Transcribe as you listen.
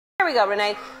Here we go,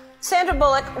 Renee. Sandra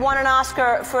Bullock won an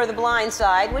Oscar for The Blind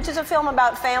Side, which is a film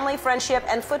about family, friendship,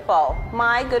 and football.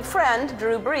 My good friend,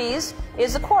 Drew Brees,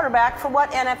 is the quarterback for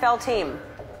what NFL team?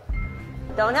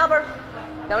 Don't help her.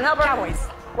 Don't help her. Cowboys.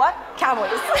 What? Cowboys.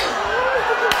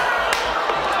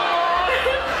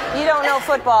 You don't know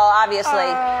football,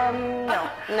 obviously. No.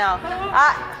 No.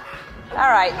 All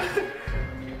right.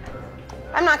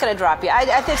 I'm not going to drop you. I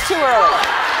think it's too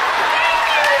early.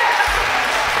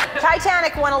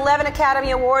 Titanic won 11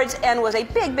 Academy Awards and was a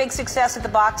big, big success at the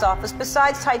box office.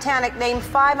 Besides Titanic, name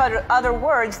 5 other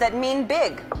words that mean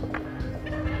big.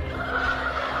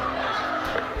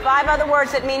 5 other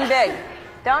words that mean big.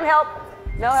 Don't help.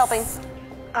 No helping.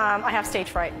 I have stage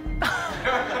fright.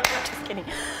 Just kidding.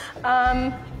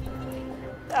 I'm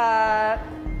bad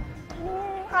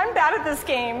at this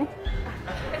game.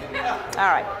 All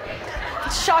right.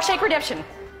 Shawshank Redemption.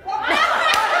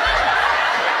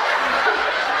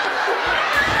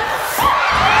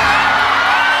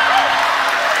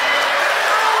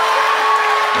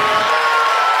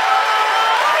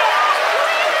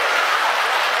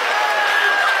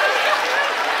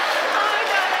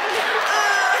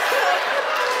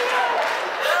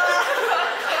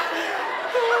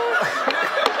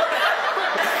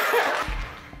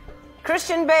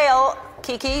 Christian Bale,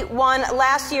 Kiki, won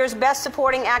last year's Best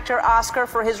Supporting Actor Oscar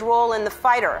for his role in The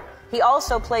Fighter. He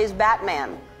also plays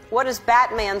Batman. What is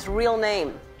Batman's real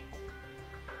name?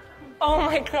 Oh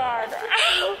my God.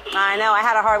 I know, I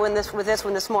had a hard one with this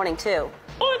one this morning, too.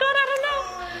 Oh my God, I don't know.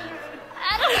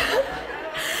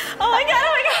 Oh my God,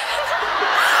 oh my God.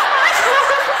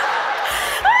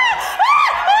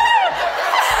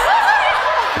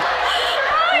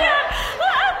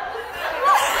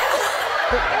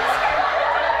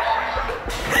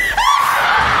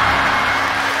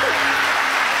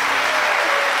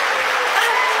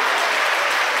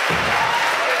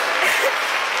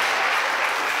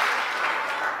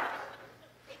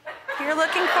 You're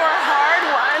looking for a hard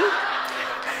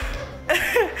one.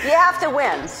 You have to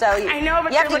win, so you, I know,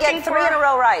 but you have you're to get looking 3 in a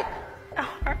row right. Oh,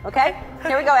 Okay?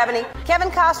 Here we go, Ebony. Kevin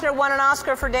Costner won an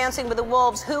Oscar for Dancing with the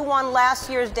Wolves. Who won last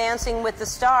year's Dancing with the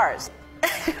Stars? I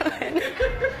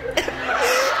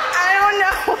don't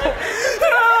know.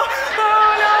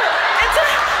 Oh no.